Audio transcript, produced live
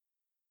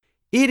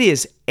It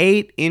is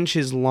 8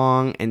 inches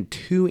long and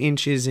 2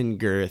 inches in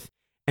girth,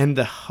 and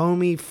the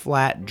homie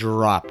flat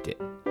dropped it.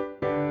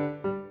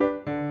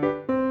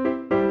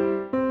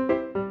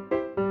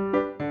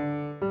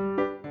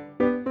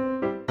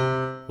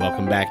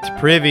 Welcome back to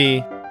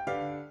Privy.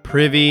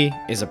 Privy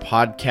is a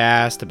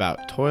podcast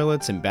about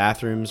toilets and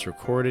bathrooms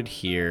recorded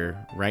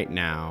here right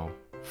now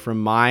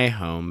from my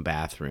home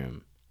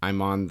bathroom.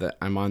 I'm on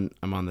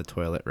the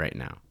toilet right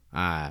now.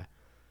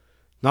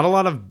 Not a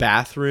lot of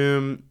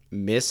bathroom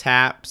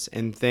mishaps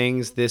and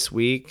things this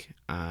week.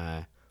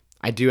 I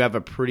do have a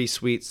pretty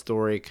sweet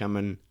story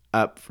coming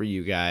up for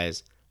you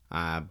guys,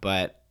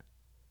 but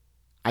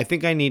I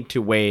think I need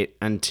to wait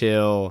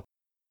until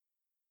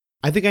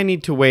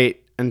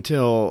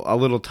a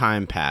little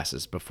time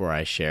passes before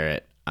I share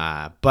it.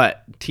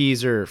 But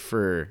teaser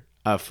for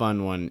a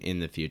fun one in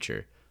the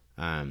future.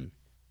 Farted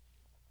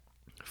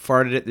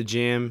at the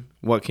gym.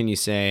 What can you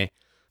say?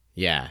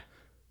 Yeah.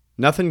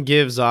 Nothing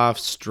gives off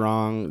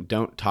strong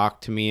don't talk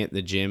to me at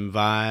the gym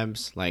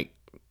vibes, like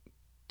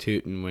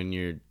tooting when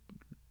you're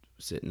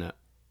sitting up.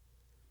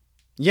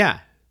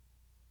 Yeah.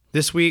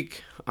 This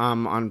week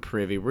on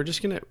Privy, we're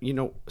just going to,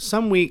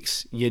 some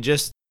weeks you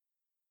just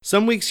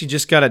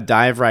got to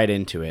dive right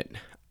into it.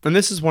 And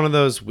this is one of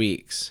those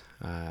weeks.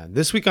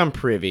 This week on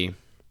Privy,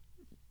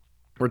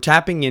 we're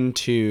tapping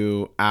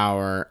into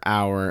our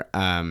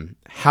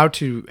how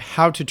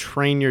to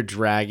train your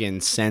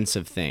dragon sense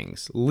of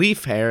things.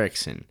 Leif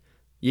Erikson.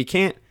 You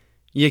can't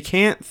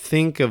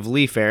think of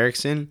Leif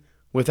Erikson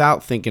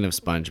without thinking of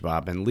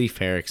SpongeBob and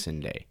Leif Erikson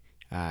Day.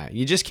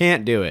 You just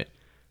can't do it.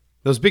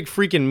 Those big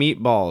freaking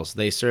meatballs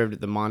they served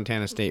at the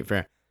Montana State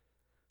Fair.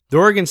 The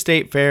Oregon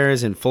State Fair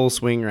is in full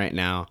swing right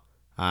now.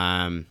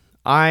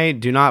 I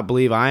do not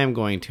believe I am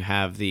going to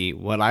have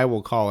what I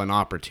will call an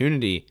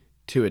opportunity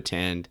to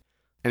attend.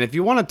 And if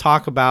you want to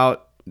talk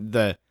about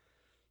the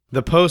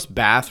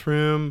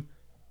post-bathroom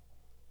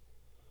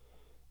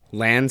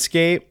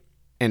landscape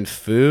and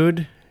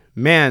food,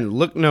 man,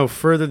 look no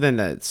further than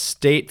the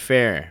State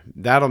Fair.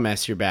 That'll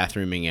mess your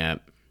bathrooming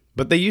up.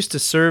 But they used to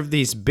serve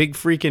these big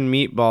freaking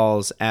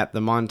meatballs at the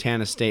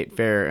Montana State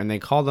Fair, and they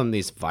called them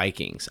these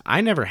Vikings.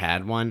 I never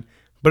had one,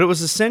 but it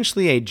was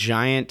essentially a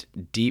giant,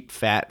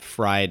 deep-fat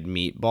fried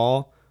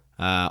meatball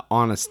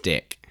on a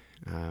stick.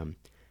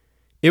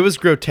 It was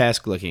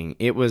grotesque looking.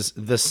 It was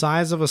the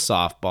size of a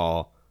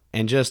softball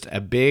and just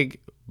a big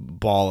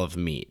ball of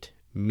meat.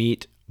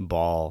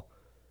 Meatball.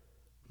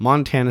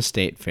 Montana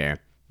State Fair.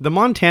 The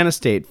Montana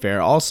State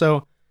Fair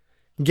also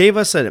gave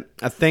us a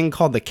thing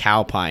called the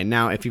cow pie.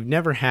 Now, if you've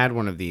never had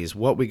one of these,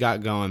 what we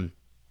got going,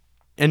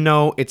 and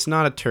no, it's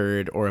not a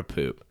turd or a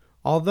poop,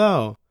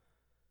 although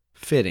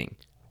fitting,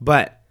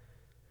 but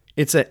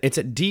it's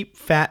a deep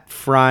fat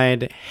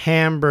fried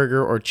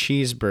hamburger or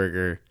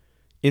cheeseburger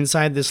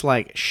inside this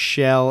like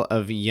shell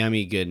of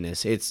yummy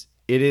goodness. It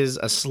is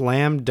a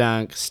slam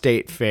dunk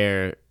State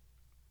Fair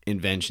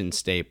invention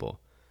staple.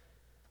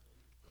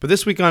 But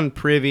this week on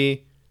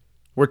Privy,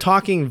 we're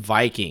talking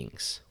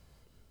Vikings.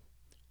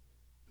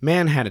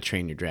 Man, How to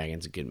Train Your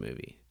Dragon's a good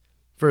movie.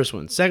 First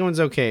one. Second one's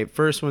okay.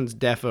 First one's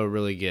defo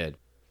really good.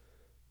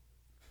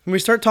 When we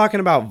start talking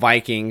about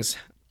Vikings,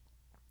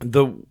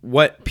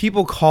 what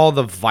people call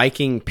the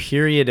Viking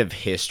period of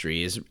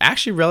history is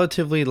actually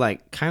relatively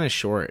kind of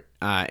short.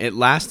 It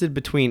lasted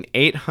between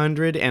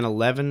 800 and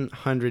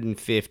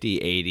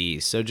 1150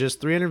 AD, so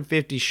just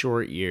 350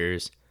 short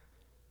years,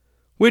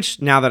 which,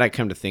 now that I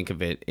come to think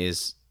of it,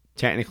 is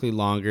technically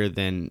longer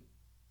than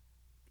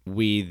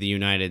we, the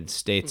United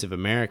States of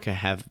America,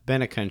 have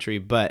been a country.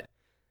 But,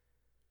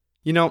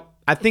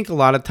 I think a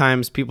lot of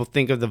times people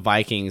think of the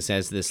Vikings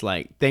as this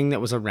thing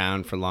that was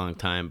around for a long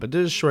time, but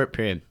there's a short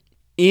period.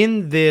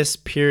 In this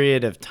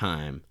period of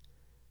time,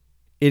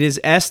 it is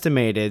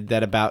estimated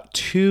that about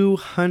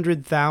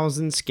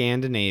 200,000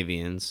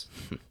 Scandinavians,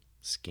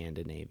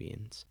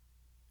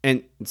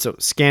 and so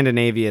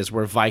Scandinavia is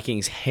where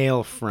Vikings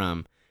hail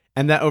from,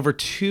 and that over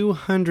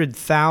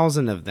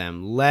 200,000 of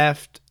them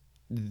left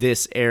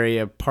this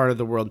area, part of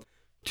the world,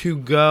 to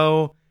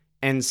go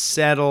and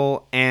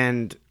settle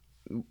and,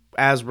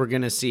 as we're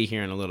going to see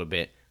here in a little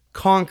bit,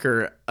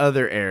 conquer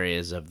other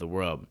areas of the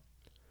world.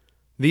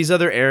 These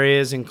other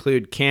areas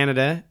include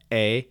Canada,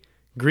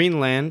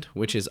 Greenland,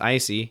 which is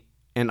icy,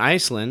 and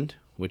Iceland,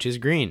 which is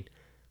green.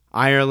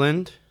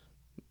 Ireland,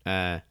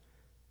 we're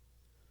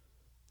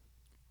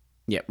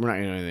not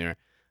going to go there.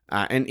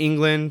 And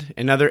England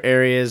and other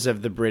areas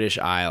of the British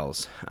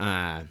Isles.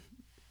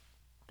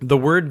 The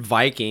word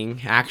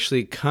Viking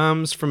actually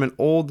comes from an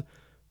old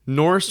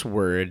Norse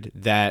word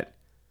that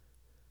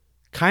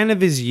kind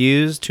of is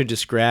used to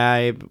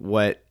describe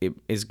what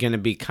is going to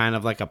be kind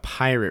of like a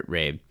pirate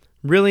raid.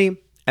 Really,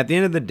 at the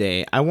end of the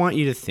day, I want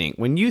you to think,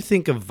 when you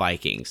think of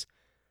Vikings,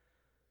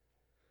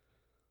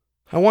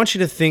 I want you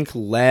to think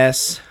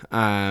less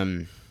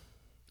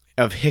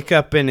of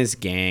Hiccup and his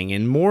gang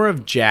and more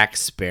of Jack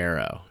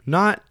Sparrow.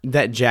 Not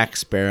that Jack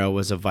Sparrow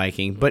was a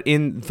Viking, but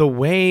in the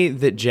way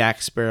that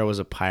Jack Sparrow was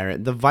a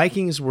pirate, the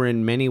Vikings were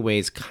in many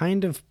ways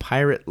kind of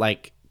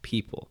pirate-like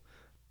people.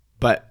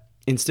 But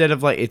instead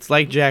of like, it's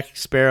like Jack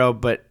Sparrow,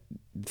 but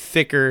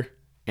thicker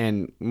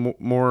and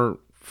more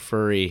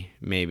furry,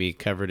 maybe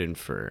covered in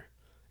fur,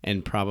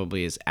 and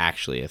probably is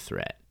actually a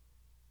threat.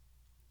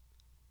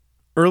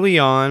 Early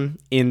on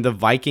in the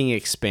Viking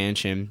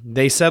expansion,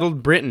 they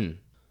settled Britain.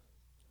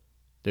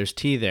 There's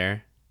T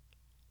there.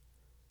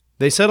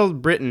 They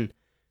settled Britain,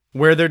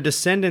 where their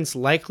descendants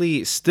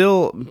likely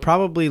still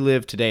probably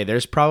live today.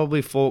 There's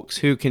probably folks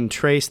who can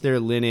trace their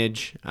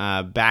lineage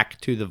back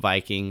to the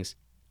Vikings,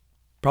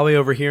 probably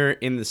over here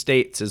in the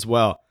States as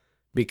well,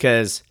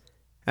 because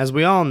as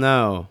we all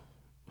know,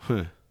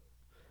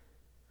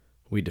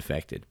 we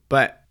defected.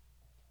 But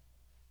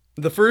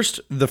the first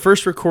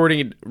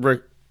recorded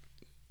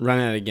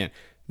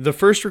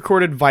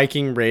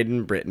Viking raid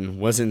in Britain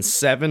was in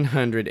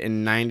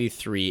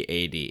 793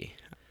 AD.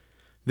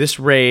 This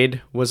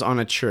raid was on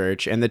a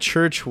church, and the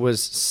church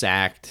was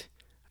sacked.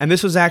 And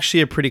this was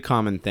actually a pretty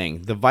common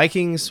thing. The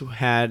Vikings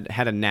had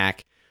a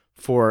knack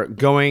for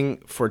going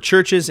for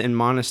churches and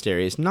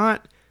monasteries,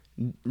 not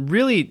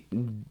really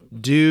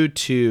due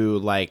to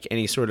like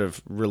any sort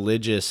of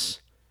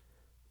religious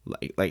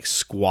like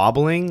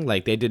squabbling,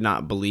 like they did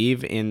not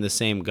believe in the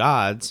same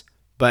gods,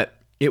 but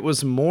it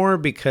was more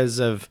because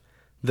of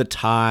the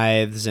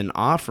tithes and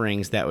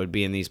offerings that would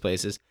be in these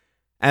places,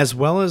 as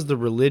well as the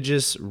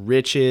religious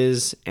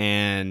riches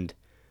and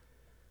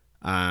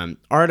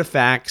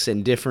artifacts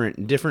and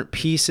different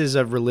pieces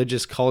of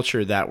religious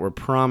culture that were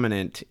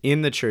prominent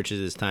in the churches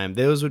this time.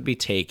 Those would be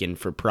taken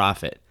for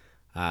profit.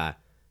 And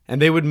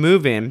they would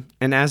move in,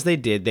 and as they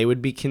did, they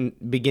would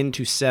begin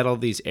to settle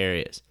these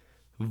areas.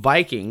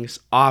 Vikings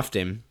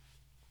often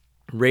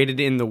raided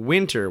in the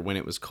winter when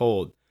it was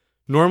cold.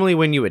 Normally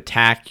when you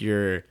attack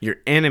your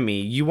enemy,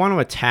 you want to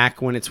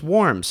attack when it's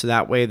warm, so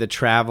that way the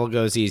travel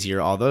goes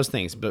easier, all those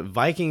things. But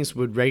Vikings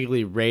would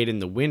regularly raid in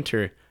the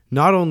winter,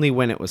 not only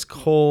when it was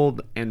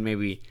cold and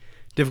maybe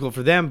difficult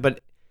for them, but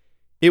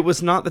it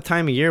was not the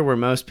time of year where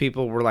most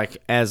people were like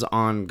as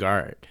on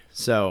guard.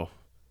 So,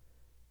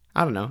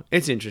 I don't know.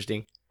 It's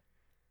interesting.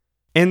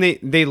 And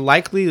they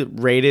likely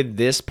raided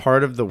this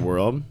part of the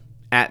world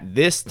at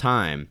this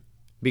time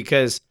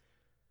because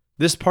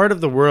this part of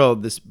the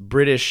world, this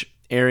British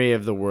area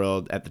of the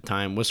world at the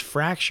time, was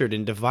fractured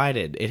and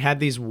divided. It had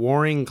these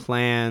warring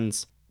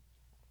clans,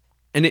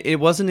 and it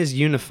wasn't as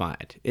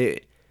unified.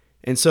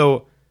 And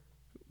so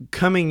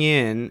coming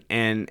in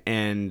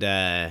and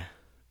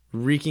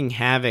wreaking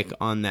havoc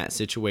on that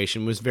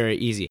situation was very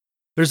easy.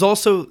 There's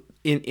also,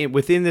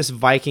 within this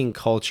Viking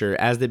culture,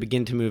 as they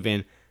begin to move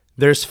in,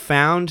 there's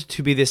found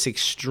to be this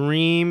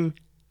extreme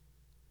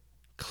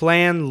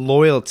clan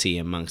loyalty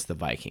amongst the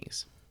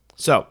Vikings.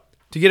 So,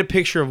 to get a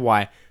picture of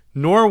why,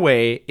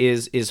 Norway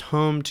is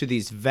home to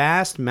these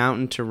vast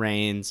mountain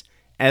terrains,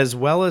 as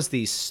well as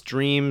these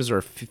streams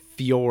or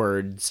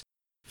fjords,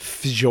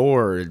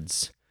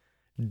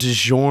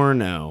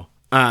 DiGiorno,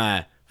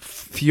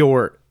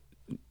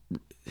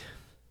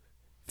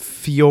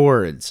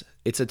 fjords.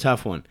 It's a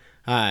tough one.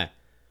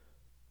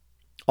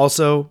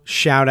 Also,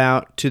 shout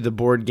out to the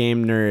board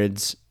game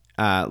nerds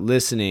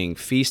listening.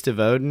 Feast of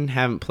Odin,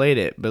 haven't played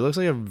it, but it looks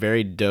like a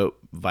very dope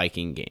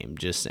Viking game.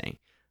 Just saying.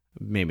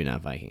 Maybe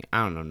not Viking.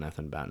 I don't know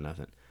nothing about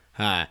nothing.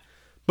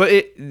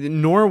 But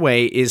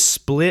Norway is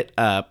split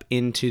up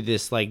into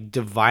this like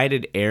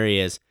divided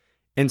areas.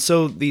 And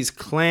so these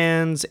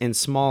clans and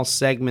small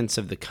segments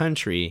of the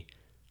country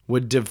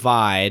would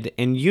divide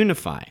and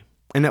unify.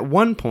 And at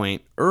one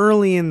point,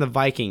 early in the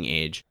Viking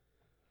Age,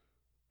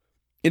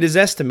 it is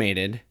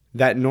estimated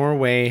that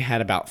Norway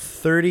had about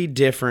 30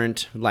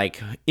 different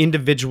like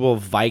individual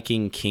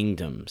Viking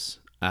kingdoms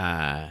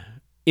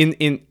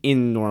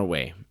in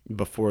Norway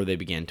before they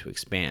began to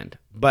expand.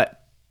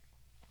 But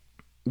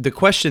the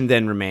question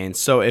then remains,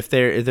 so if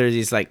there's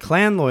these like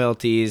clan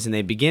loyalties and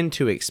they begin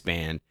to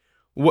expand,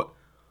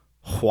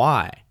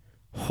 why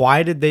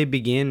did they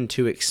begin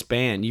to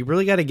expand? You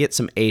really got to get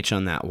some H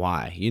on that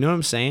why. You know what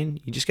I'm saying?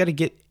 You just got to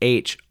get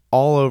H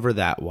all over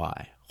that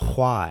why.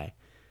 Why?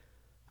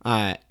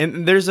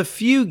 And there's a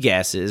few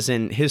guesses,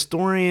 and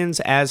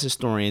historians, as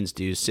historians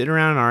do, sit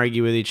around and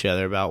argue with each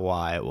other about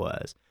why it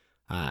was.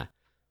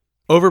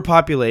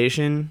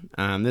 Overpopulation,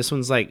 this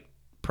one's like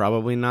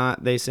probably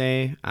not, they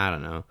say. I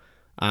don't know.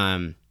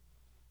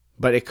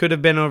 But it could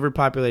have been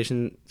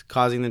overpopulation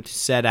causing them to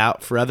set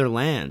out for other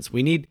lands.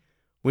 We need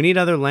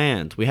other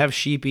lands. We have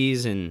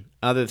sheepies and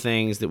other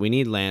things that we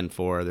need land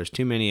for. There's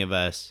too many of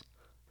us.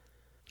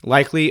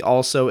 Likely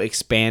also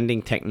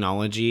expanding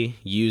technology,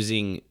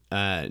 using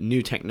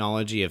new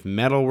technology of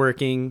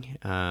metalworking,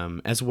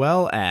 as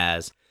well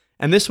as,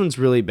 and this one's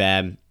really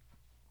bad,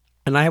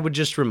 and I would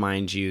just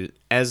remind you,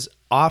 as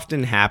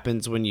often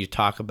happens when you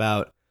talk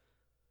about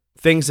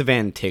things of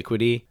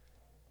antiquity,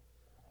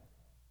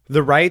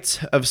 the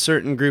rights of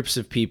certain groups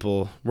of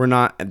people were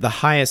not the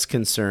highest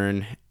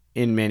concern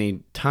in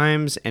many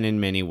times and in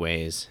many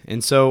ways.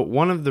 And so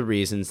one of the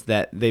reasons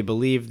that they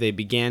believed they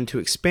began to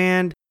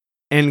expand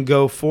and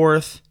go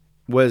forth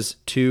was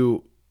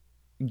to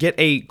get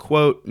a,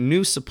 quote,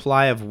 new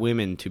supply of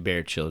women to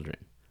bear children.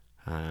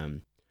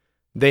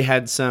 They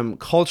had some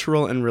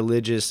cultural and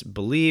religious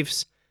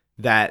beliefs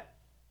that,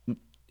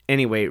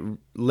 anyway,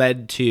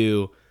 led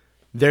to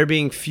there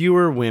being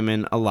fewer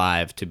women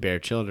alive to bear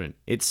children.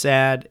 It's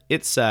sad.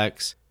 It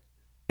sucks.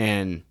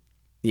 And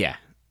yeah,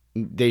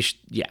 this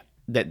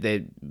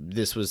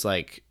was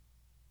like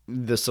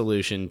the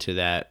solution to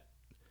that.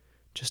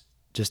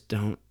 Just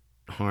don't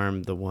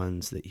harm the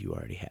ones that you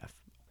already have.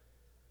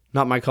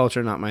 Not my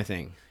culture, not my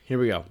thing. Here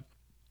we go.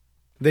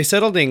 They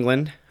settled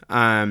England.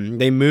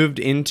 They moved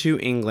into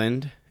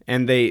England,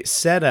 and they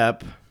set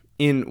up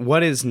in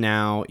what is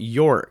now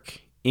York,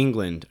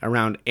 England,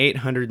 around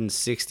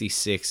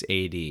 866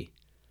 AD.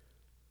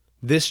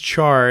 This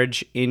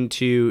charge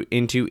into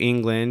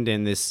England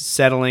and this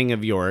settling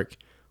of York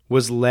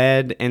was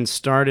led and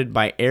started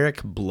by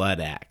Eric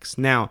Bloodaxe.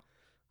 Now,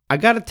 I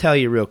got to tell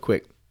you real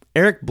quick,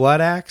 Eric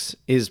Bloodaxe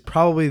is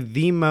probably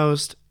the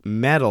most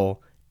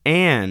metal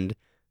and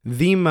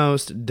the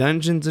most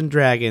Dungeons and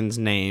Dragons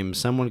name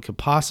someone could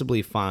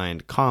possibly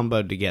find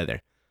comboed together.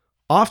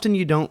 Often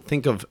you don't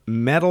think of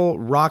metal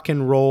rock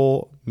and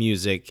roll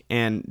music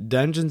and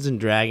Dungeons and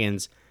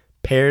Dragons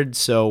paired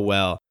so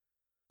well.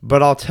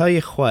 But I'll tell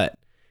you what,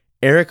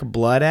 Eric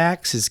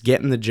Bloodaxe is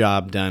getting the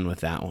job done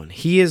with that one.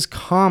 He is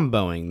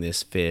comboing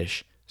this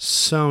fish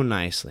so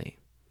nicely.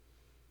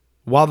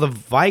 While the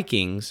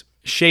Vikings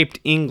shaped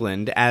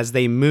England as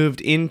they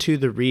moved into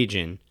the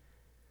region,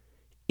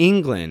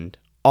 England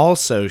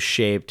also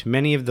shaped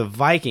many of the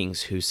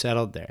Vikings who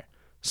settled there.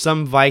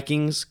 Some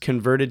Vikings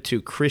converted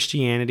to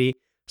Christianity.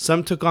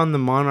 Some took on the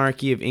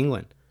monarchy of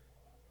England.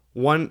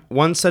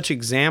 One such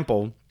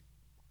example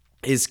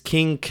is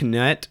King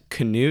Canute,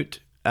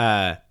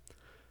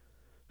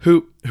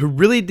 who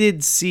really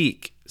did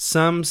seek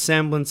some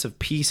semblance of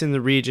peace in the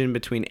region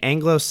between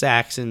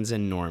Anglo-Saxons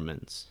and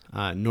Normans.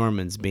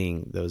 Normans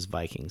being those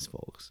Vikings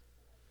folks.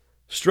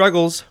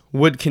 Struggles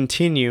would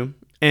continue,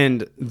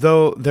 and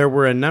though there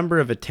were a number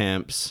of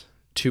attempts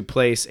to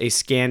place a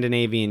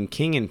Scandinavian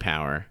king in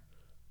power,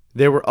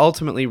 they were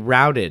ultimately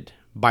routed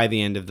by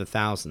the end of the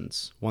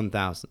 1000s. I don't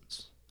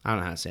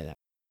know how to say that.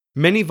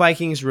 Many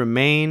Vikings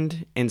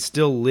remained and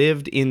still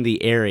lived in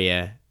the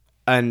area,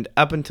 and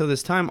up until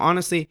this time,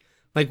 honestly,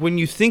 like when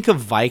you think of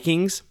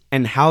Vikings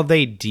and how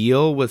they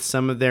deal with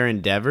some of their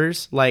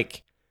endeavors,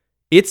 like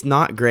it's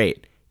not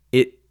great.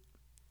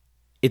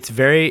 It's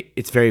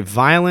very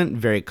violent,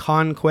 very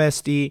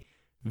conquesty,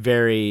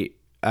 very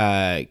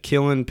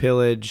kill and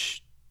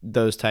pillage,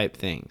 those type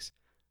things.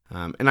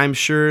 And I'm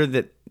sure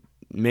that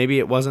maybe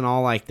it wasn't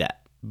all like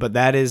that, but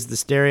that is the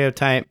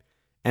stereotype,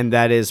 and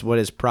that is what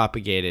is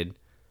propagated.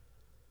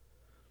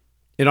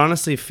 It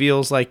honestly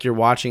feels like you're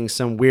watching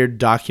some weird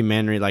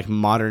documentary, like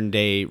modern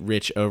day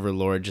rich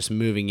overlord just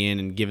moving in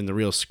and giving the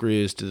real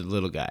screws to the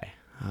little guy.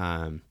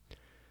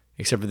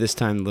 Except for this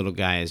time, the little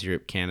guy is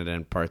Europe, Canada,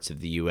 and parts of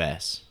the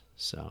U.S.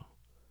 So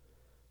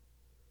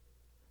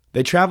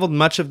they traveled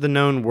much of the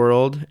known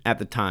world at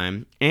the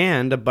time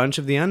and a bunch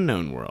of the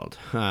unknown world.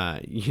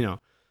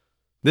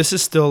 This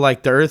is still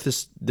like the earth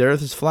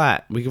is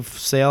flat. We can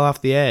sail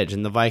off the edge,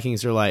 and the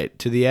Vikings are like,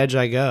 to the edge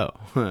I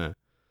go.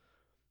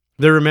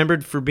 They're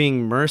remembered for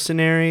being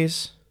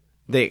mercenaries.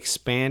 They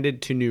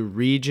expanded to new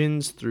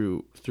regions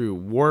through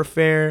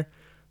warfare.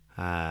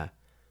 The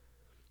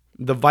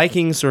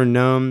Vikings are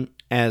known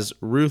as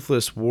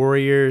ruthless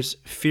warriors,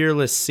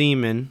 fearless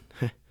seamen,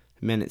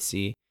 men at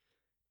sea,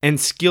 and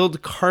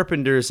skilled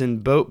carpenters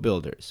and boat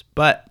builders.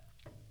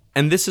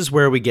 And this is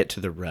where we get to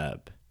the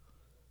rub.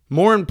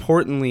 More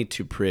importantly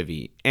to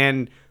Privy,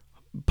 and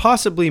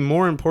possibly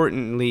more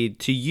importantly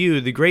to you,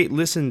 the great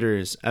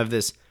listeners of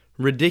this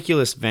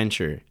ridiculous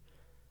venture,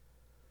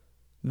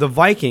 the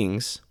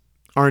Vikings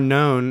are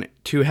known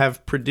to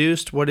have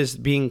produced what is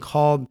being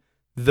called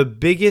the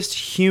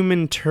biggest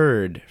human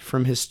turd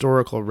from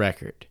historical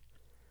record.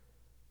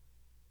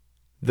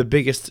 The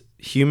biggest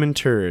human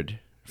turd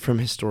from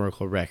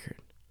historical record.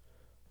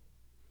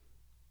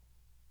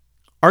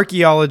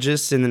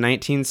 Archaeologists in the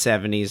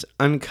 1970s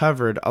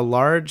uncovered a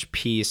large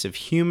piece of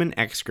human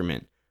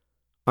excrement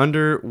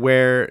under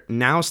where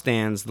now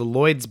stands the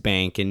Lloyd's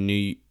Bank in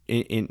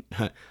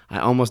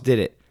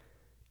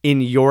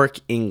York,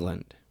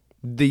 England.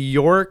 The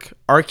York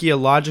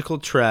Archaeological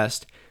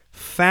Trust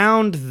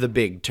found the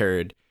big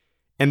turd,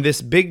 and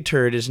this big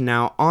turd is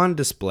now on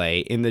display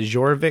in the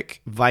Jorvik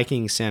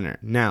Viking Center.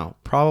 Now,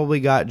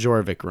 probably got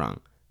Jorvik wrong.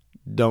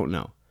 Don't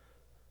know.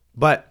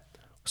 But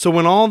so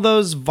when all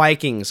those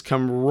Vikings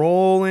come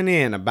rolling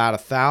in about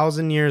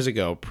 1,000 years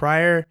ago,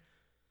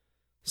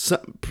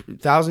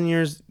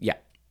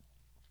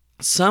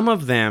 some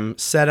of them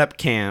set up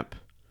camp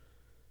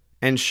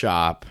and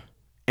shop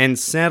and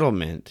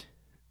settlement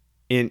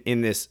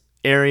in this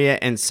area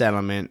and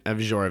settlement of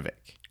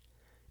Jorvik.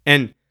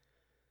 And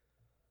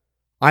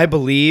I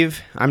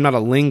believe, I'm not a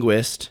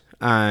linguist,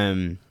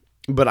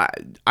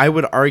 but I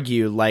would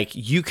argue, like,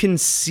 you can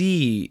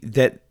see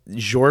that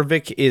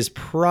Jorvik is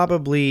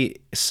probably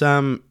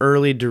some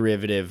early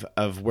derivative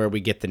of where we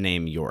get the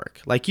name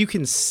York. Like, you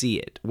can see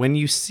it. When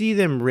you see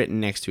them written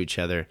next to each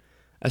other,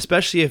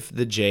 especially if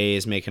the J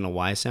is making a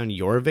Y sound,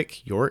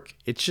 York,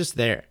 it's just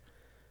there.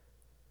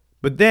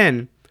 But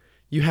then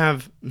you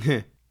have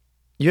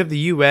you have the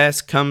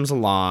US comes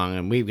along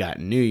and we've got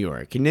New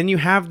York. And then you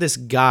have this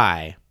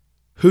guy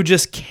who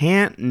just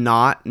can't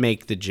not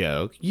make the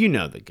joke. You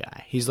know the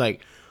guy. He's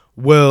like,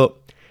 well,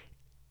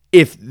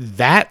 if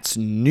that's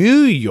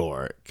New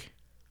York,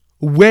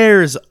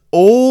 where's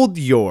Old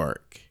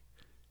York?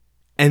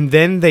 And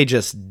then they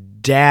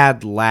just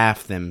dad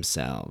laugh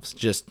themselves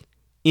just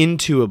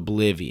into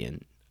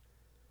oblivion.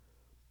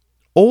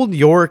 Old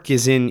York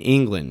is in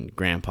England,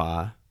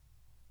 Grandpa.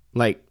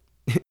 Like,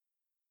 and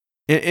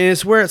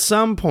it's where at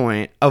some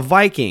point a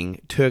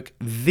Viking took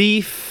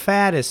the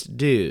fattest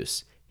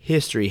deuce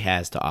history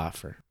has to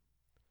offer.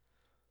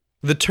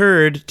 The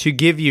turd, to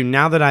give you,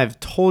 now that I've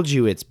told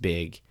you it's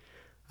big,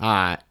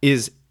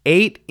 is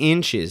 8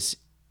 inches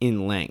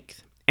in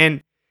length.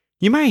 And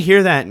you might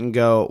hear that and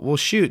go, well,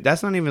 shoot,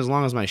 that's not even as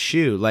long as my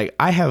shoe. Like,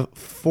 I have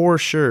for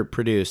sure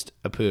produced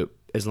a poop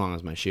as long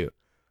as my shoe.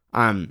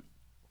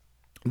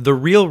 The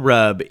real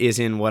rub is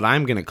in what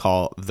I'm going to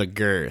call the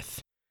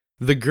girth.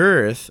 The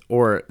girth,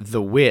 or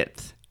the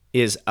width,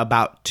 is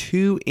about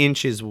 2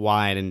 inches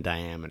wide in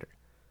diameter.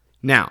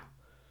 Now,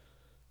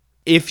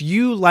 if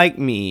you, like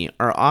me,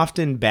 are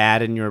often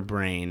bad in your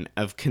brain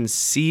of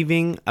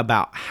conceiving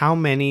about how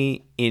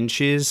many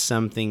inches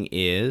something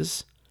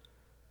is,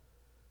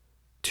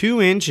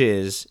 2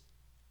 inches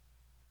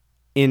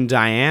in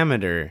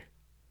diameter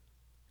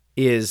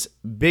is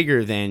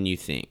bigger than you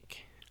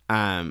think.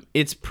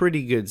 It's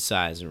pretty good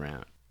size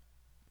around.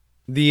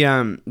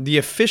 The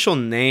official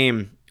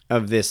name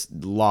of this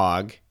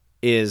log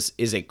is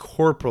a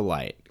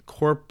coprolite,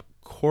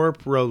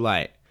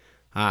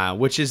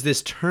 which is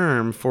this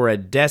term for a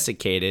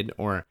desiccated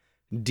or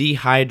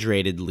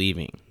dehydrated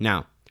leaving.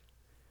 Now,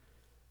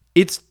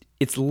 it's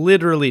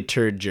literally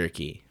turd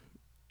jerky.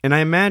 And I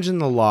imagine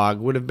the log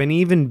would have been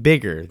even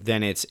bigger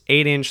than its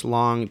 8-inch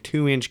long,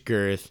 2-inch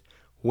girth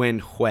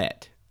when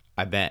wet.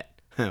 I bet.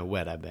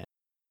 Wet, I bet.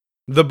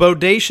 The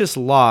bodacious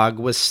log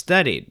was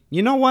studied.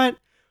 You know what?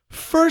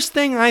 First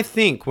thing I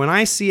think when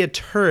I see a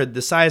turd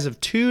the size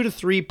of 2 to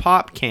 3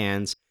 pop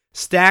cans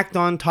stacked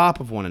on top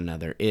of one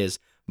another is,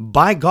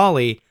 by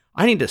golly,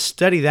 I need to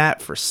study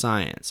that for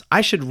science.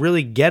 I should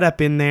really get up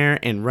in there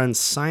and run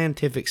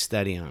scientific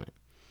study on it.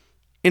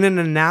 In an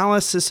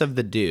analysis of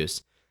the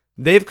deuce,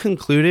 they've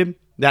concluded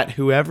that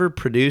whoever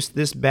produced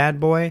this bad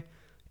boy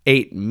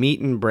ate meat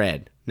and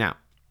bread. Now,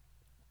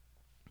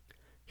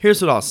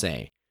 here's what I'll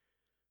say.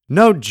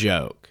 No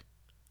joke.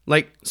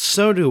 Like,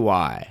 so do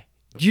I.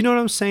 Do you know what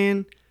I'm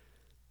saying?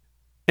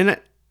 And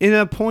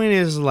the point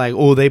is like,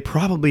 oh, they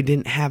probably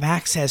didn't have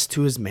access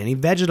to as many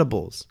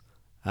vegetables.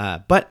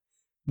 But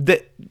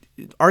the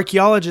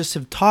archaeologists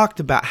have talked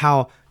about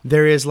how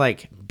there is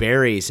like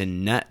berries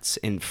and nuts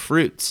and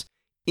fruits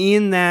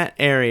in that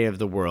area of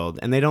the world,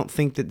 and they don't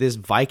think that this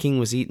Viking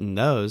was eating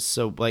those.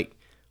 So, like,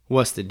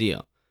 what's the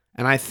deal?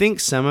 And I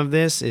think some of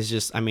this is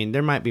just,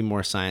 there might be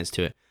more science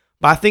to it.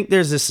 But I think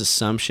there's this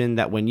assumption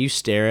that when you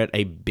stare at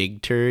a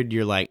big turd,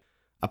 you're like,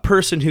 a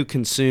person who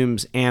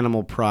consumes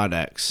animal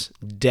products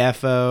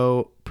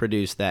defo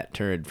produced that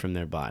turd from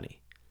their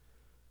body.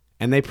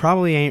 And they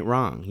probably ain't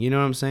wrong. You know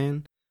what I'm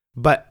saying?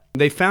 But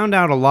they found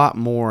out a lot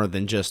more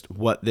than just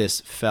what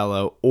this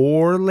fellow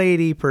or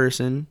lady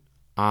person,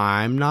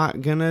 I'm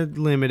not going to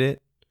limit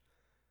it,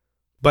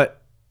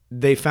 but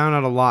they found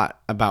out a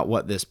lot about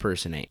what this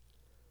person ate.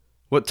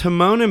 What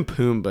Timon and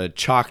Pumbaa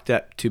chalked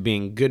up to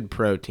being good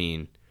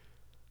protein,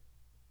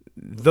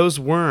 those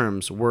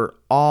worms were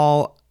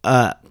all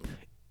up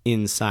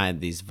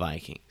inside these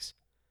Vikings.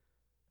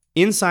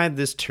 Inside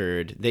this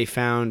turd, they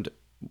found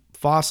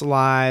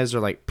fossilized or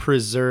like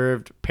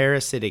preserved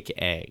parasitic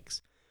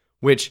eggs,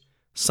 which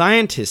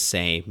scientists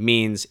say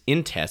means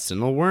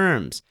intestinal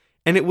worms.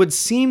 And it would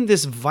seem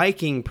this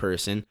Viking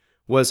person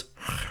was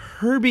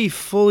Herbie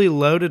fully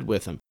loaded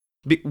with them.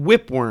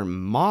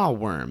 Whipworm,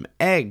 mawworm,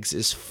 eggs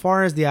as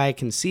far as the eye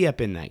can see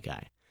up in that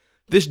guy.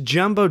 This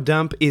jumbo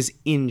dump is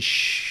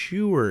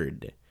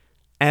insured,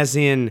 as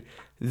in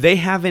they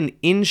have an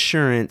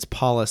insurance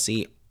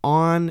policy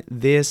on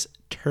this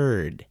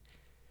turd.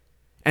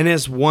 And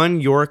as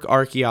one York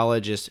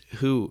archaeologist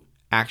who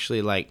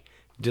actually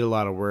did a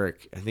lot of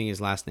work, I think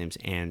his last name's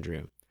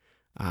Andrew,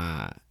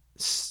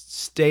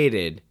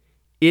 stated,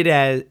 it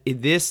as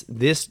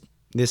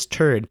this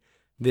turd,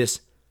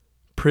 this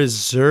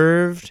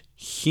preserved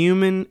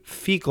human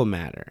fecal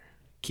matter,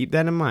 keep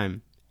that in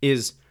mind,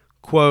 is,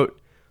 quote,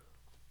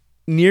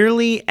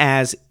 nearly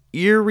as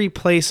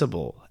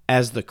irreplaceable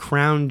as the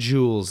crown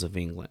jewels of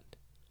England.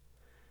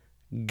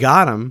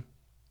 Got 'em.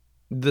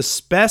 The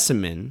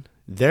specimen,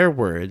 their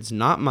words,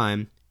 not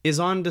mine, is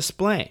on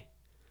display,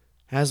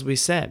 as we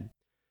said.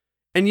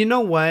 And you know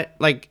what?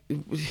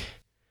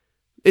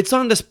 It's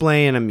on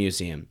display in a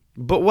museum.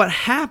 But what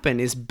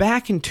happened is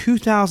back in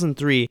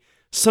 2003,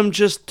 some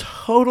just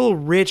total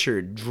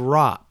Richard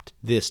dropped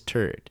this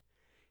turd.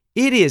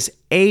 It is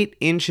 8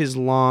 inches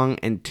long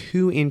and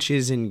 2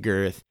 inches in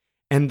girth,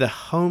 and the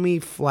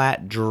homie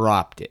flat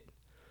dropped it.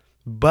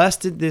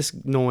 Busted this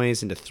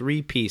noise into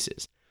 3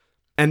 pieces.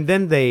 And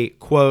then they,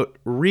 quote,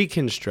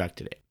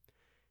 reconstructed it.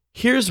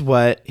 Here's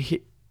what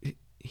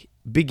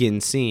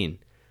begin scene.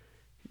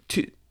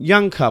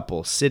 young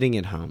couple sitting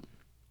at home,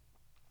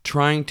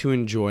 trying to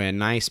enjoy a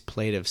nice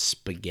plate of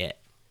spaghetti.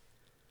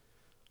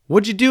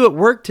 What'd you do at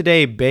work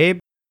today, babe?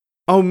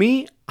 Oh,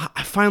 me?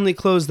 I finally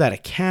closed that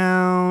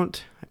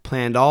account. I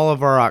planned all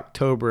of our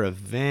October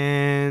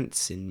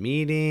events and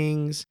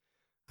meetings.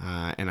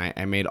 And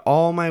I made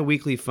all my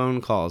weekly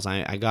phone calls.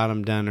 I got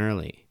them done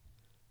early.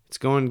 It's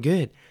going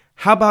good.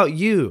 How about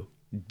you,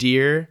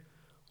 dear?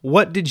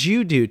 What did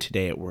you do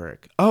today at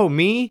work? Oh,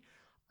 me?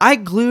 I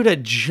glued a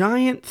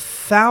giant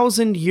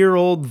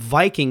 1,000-year-old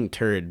Viking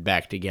turd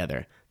back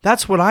together.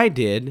 That's what I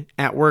did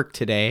at work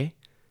today.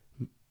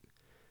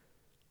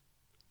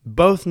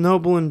 Both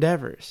noble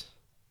endeavors.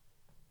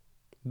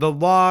 The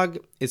log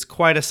is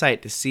quite a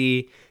sight to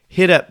see.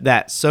 Hit up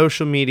that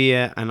social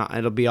media and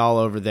it'll be all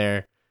over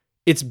there.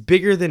 It's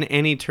bigger than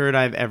any turd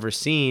I've ever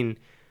seen.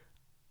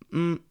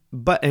 And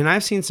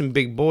I've seen some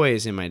big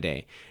boys in my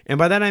day. And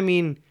by that I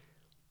mean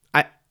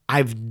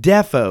I've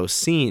defo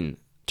seen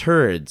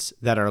turds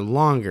that are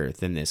longer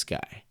than this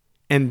guy.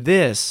 And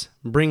this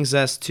brings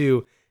us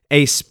to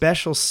a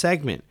special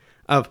segment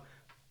of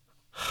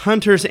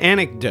Hunter's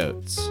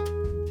Anecdotes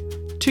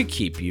to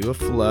keep you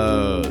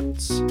afloat.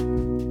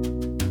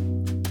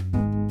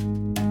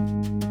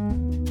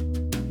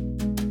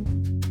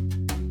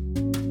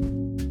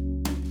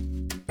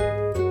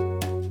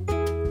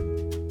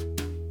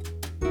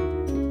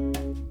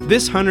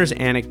 This Hunter's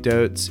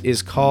Anecdotes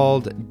is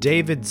called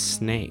David's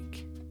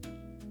Snake.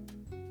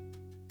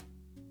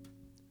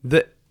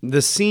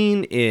 The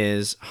scene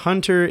is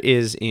Hunter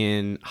is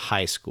in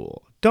high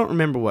school. Don't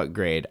remember what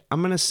grade.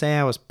 I'm going to say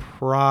I was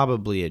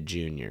probably a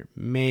junior,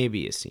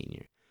 maybe a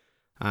senior.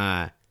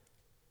 And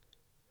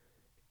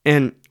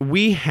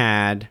we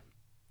had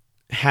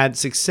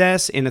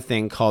success in a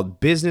thing called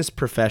Business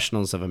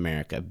Professionals of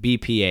America,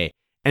 BPA.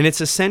 And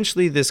it's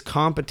essentially this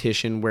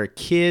competition where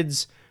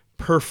kids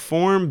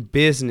perform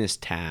business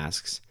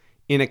tasks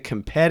in a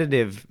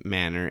competitive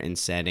manner and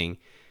setting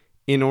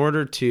in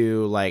order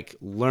to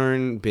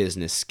learn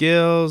business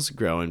skills,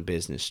 grow in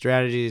business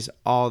strategies,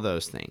 all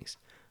those things.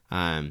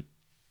 And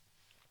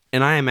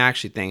I am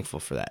actually thankful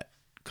for that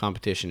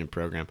competition and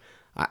program.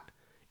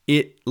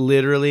 It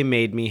literally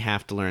made me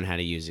have to learn how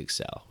to use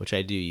Excel, which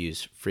I do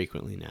use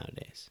frequently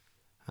nowadays.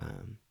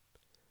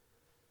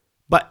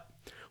 But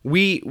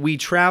we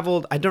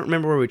traveled. I don't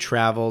remember where we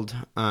traveled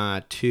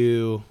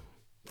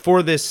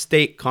for this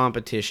state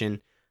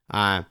competition,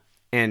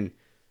 and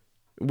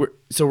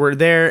we're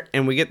there,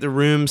 and we get the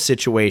room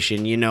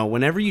situation. You know,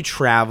 whenever you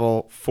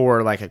travel for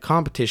a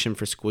competition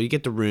for school, you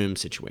get the room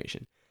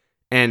situation.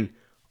 And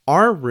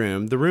our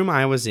room, the room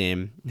I was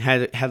in,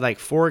 had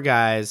 4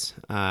 guys,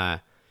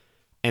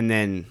 and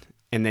then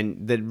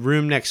the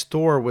room next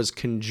door was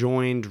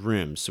conjoined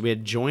rooms. So we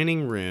had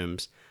joining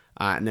rooms,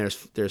 and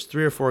there's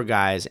 3 or 4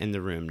 guys in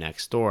the room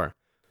next door.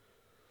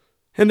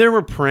 And there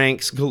were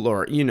pranks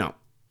galore, you know.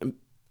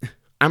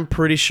 I'm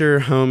pretty sure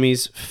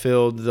homies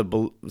filled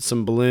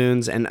some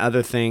balloons and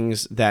other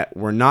things that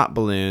were not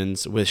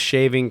balloons with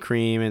shaving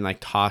cream and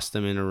tossed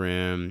them in a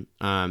room.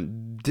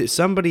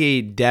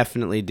 Somebody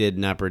definitely did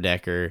an upper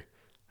decker.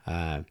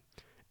 And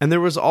there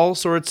was all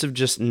sorts of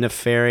just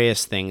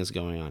nefarious things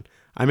going on.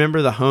 I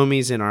remember the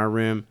homies in our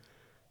room,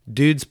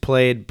 dudes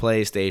played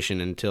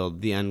PlayStation until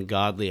the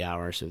ungodly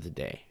hours of the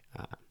day.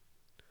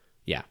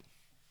 Yeah.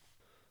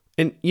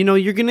 And,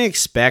 you're going to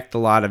expect a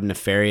lot of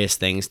nefarious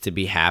things to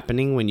be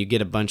happening when you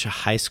get a bunch of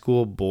high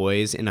school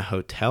boys in a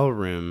hotel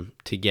room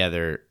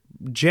together,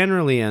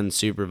 generally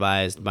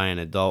unsupervised by an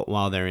adult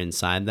while they're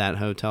inside that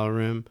hotel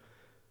room.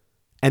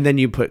 And then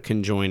you put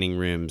conjoining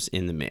rooms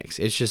in the mix.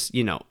 It's just,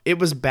 it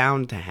was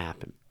bound to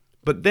happen.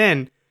 But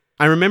then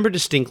I remember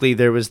distinctly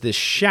there was this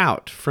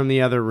shout from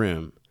the other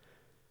room,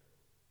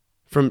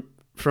 from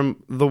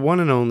the one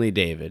and only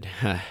David.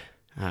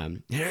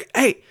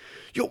 Hey,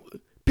 yo,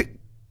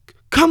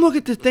 come look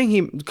at the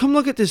thing. Come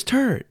look at this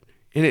turd.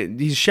 And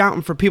he's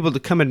shouting for people to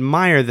come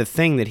admire the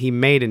thing that he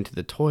made into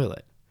the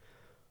toilet.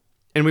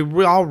 And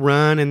we all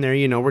run in there,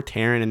 we're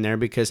tearing in there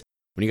because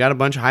when you got a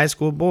bunch of high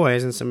school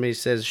boys and somebody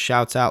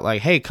shouts out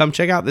hey, come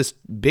check out this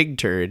big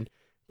turd,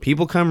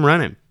 people come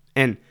running.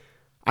 And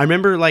I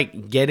remember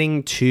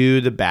getting to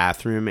the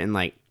bathroom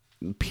and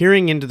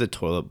peering into the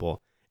toilet bowl.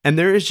 And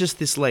there is just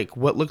this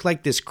what looked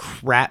like this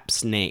crap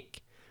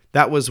snake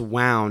that was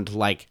wound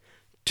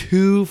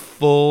 2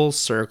 full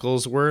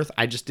circles worth.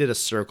 I just did a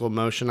circle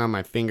motion on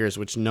my fingers,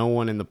 which no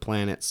one in the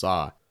planet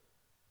saw.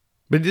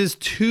 But it is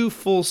 2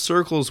 full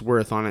circles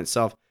worth on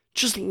itself,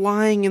 just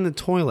lying in the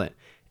toilet.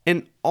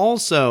 And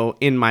also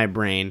in my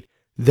brain,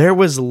 there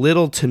was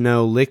little to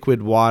no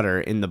liquid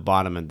water in the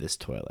bottom of this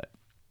toilet.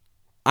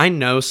 I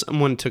know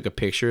someone took a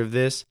picture of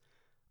this.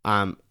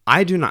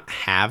 I do not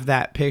have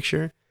that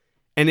picture.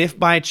 And if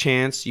by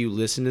chance you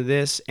listen to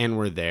this and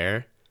were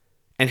there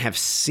and have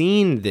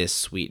seen this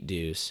sweet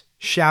deuce,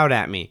 shout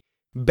at me.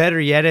 Better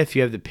yet, if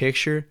you have the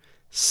picture,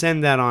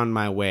 send that on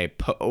my way.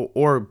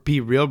 Or be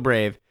real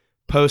brave,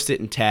 post it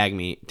and tag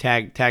me.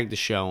 Tag the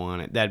show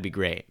on it. That'd be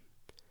great.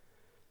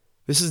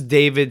 This is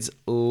David's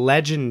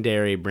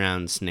legendary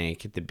brown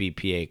snake at the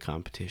BPA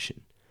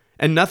competition.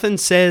 And nothing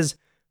says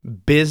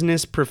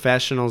business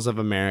professionals of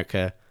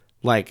America,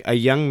 like a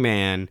young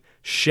man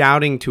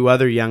shouting to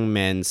other young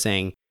men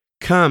saying,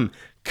 come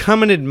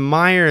and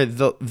admire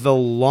the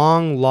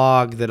long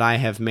log that I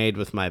have made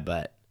with my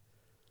butt.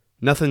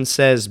 Nothing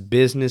says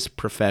business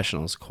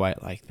professionals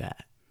quite like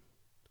that.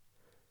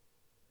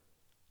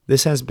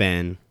 This has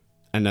been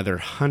another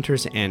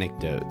Hunter's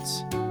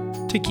Anecdotes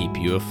to keep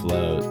you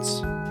afloat.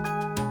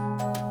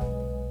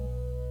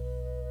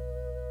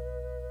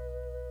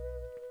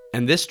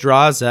 And this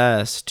draws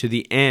us to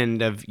the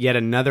end of yet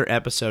another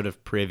episode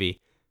of Privy.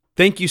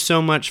 Thank you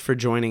so much for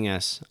joining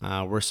us.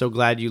 We're so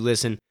glad you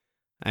listen,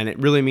 and it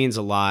really means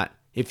a lot.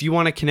 If you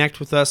want to connect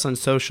with us on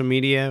social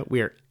media,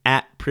 we are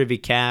at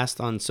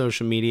PrivyCast on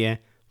social media.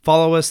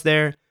 Follow us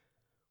there.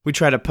 We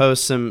try to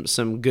post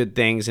some good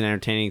things and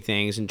entertaining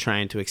things and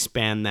trying to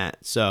expand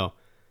that. So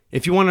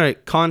if you want to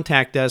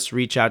contact us,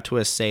 reach out to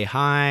us, say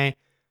hi,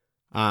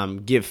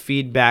 give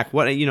feedback,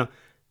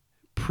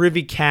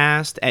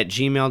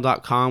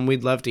 privycast@gmail.com.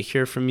 We'd love to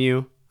hear from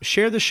you.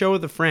 Share the show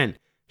with a friend.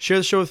 Share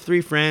the show with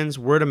 3 friends.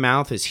 Word of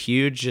mouth is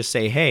huge. Just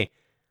say, hey,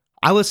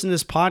 I listen to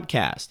this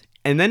podcast.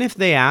 And then if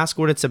they ask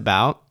what it's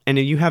about, and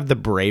if you have the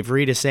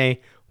bravery to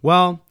say,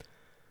 well,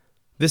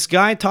 this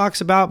guy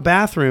talks about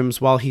bathrooms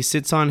while he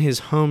sits on his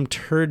home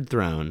turd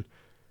throne.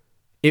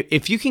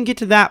 If you can get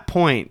to that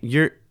point,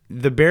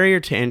 the barrier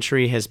to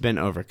entry has been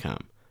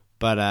overcome.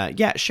 But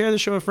share the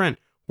show with a friend.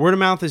 Word of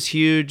mouth is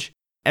huge.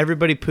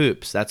 Everybody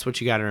poops. That's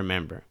what you got to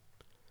remember.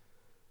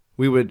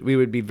 We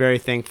would be very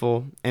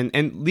thankful.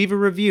 And leave a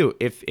review.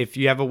 If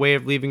you have a way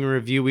of leaving a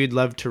review, we'd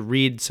love to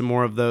read some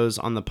more of those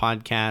on the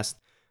podcast.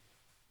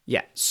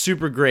 Yeah,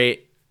 super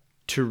great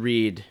to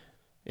read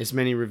as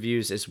many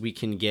reviews as we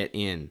can get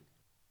in.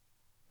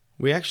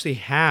 We actually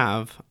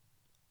have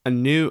a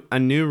new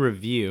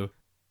review.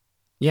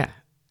 Yeah,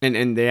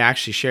 and they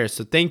actually share.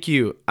 So thank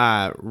you,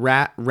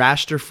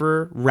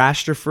 Rasterfer.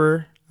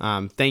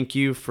 Thank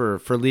you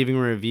for leaving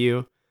a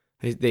review.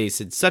 They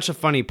said, such a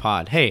funny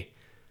pod. Hey,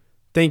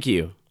 thank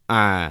you.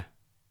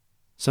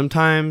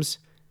 Sometimes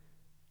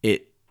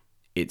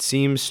it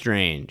seems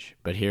strange,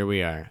 but here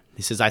we are.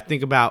 He says, I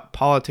think about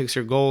politics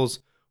or goals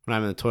when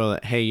I'm in the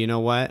toilet. Hey, you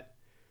know what?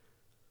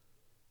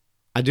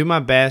 I do my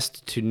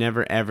best to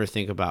never, ever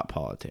think about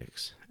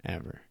politics,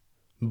 ever.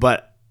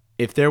 But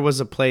if there was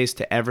a place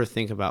to ever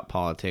think about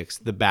politics,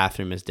 the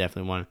bathroom is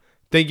definitely one.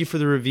 Thank you for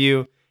the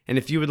review. And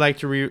if you would like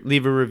to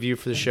leave a review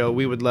for the show,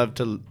 we would love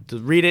to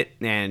read it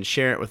and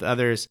share it with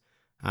others.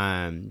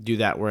 Do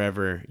that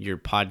wherever your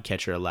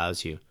podcatcher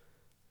allows you.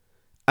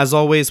 As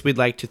always, we'd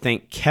like to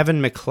thank Kevin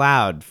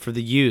MacLeod for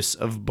the use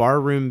of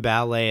Barroom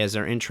Ballet as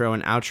our intro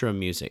and outro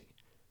music.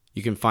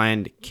 You can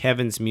find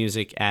Kevin's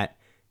music at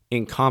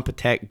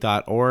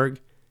incompetech.org,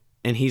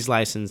 and he's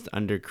licensed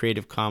under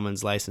Creative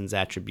Commons License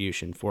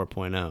Attribution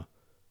 4.0.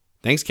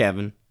 Thanks,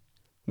 Kevin.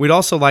 We'd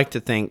also like to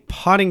thank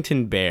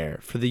Poddington Bear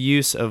for the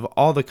use of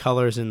All the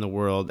Colors in the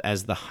World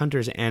as the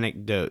Hunter's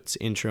Anecdotes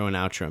intro and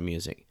outro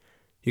music.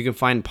 You can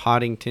find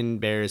Poddington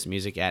Bear's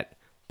music at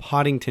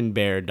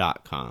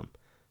poddingtonbear.com.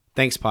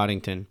 Thanks,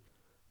 Poddington.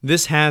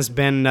 This has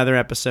been another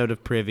episode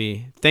of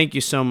Privy. Thank you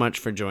so much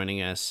for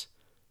joining us.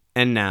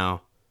 And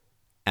now,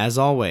 as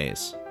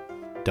always,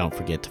 don't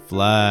forget to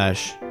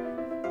flush.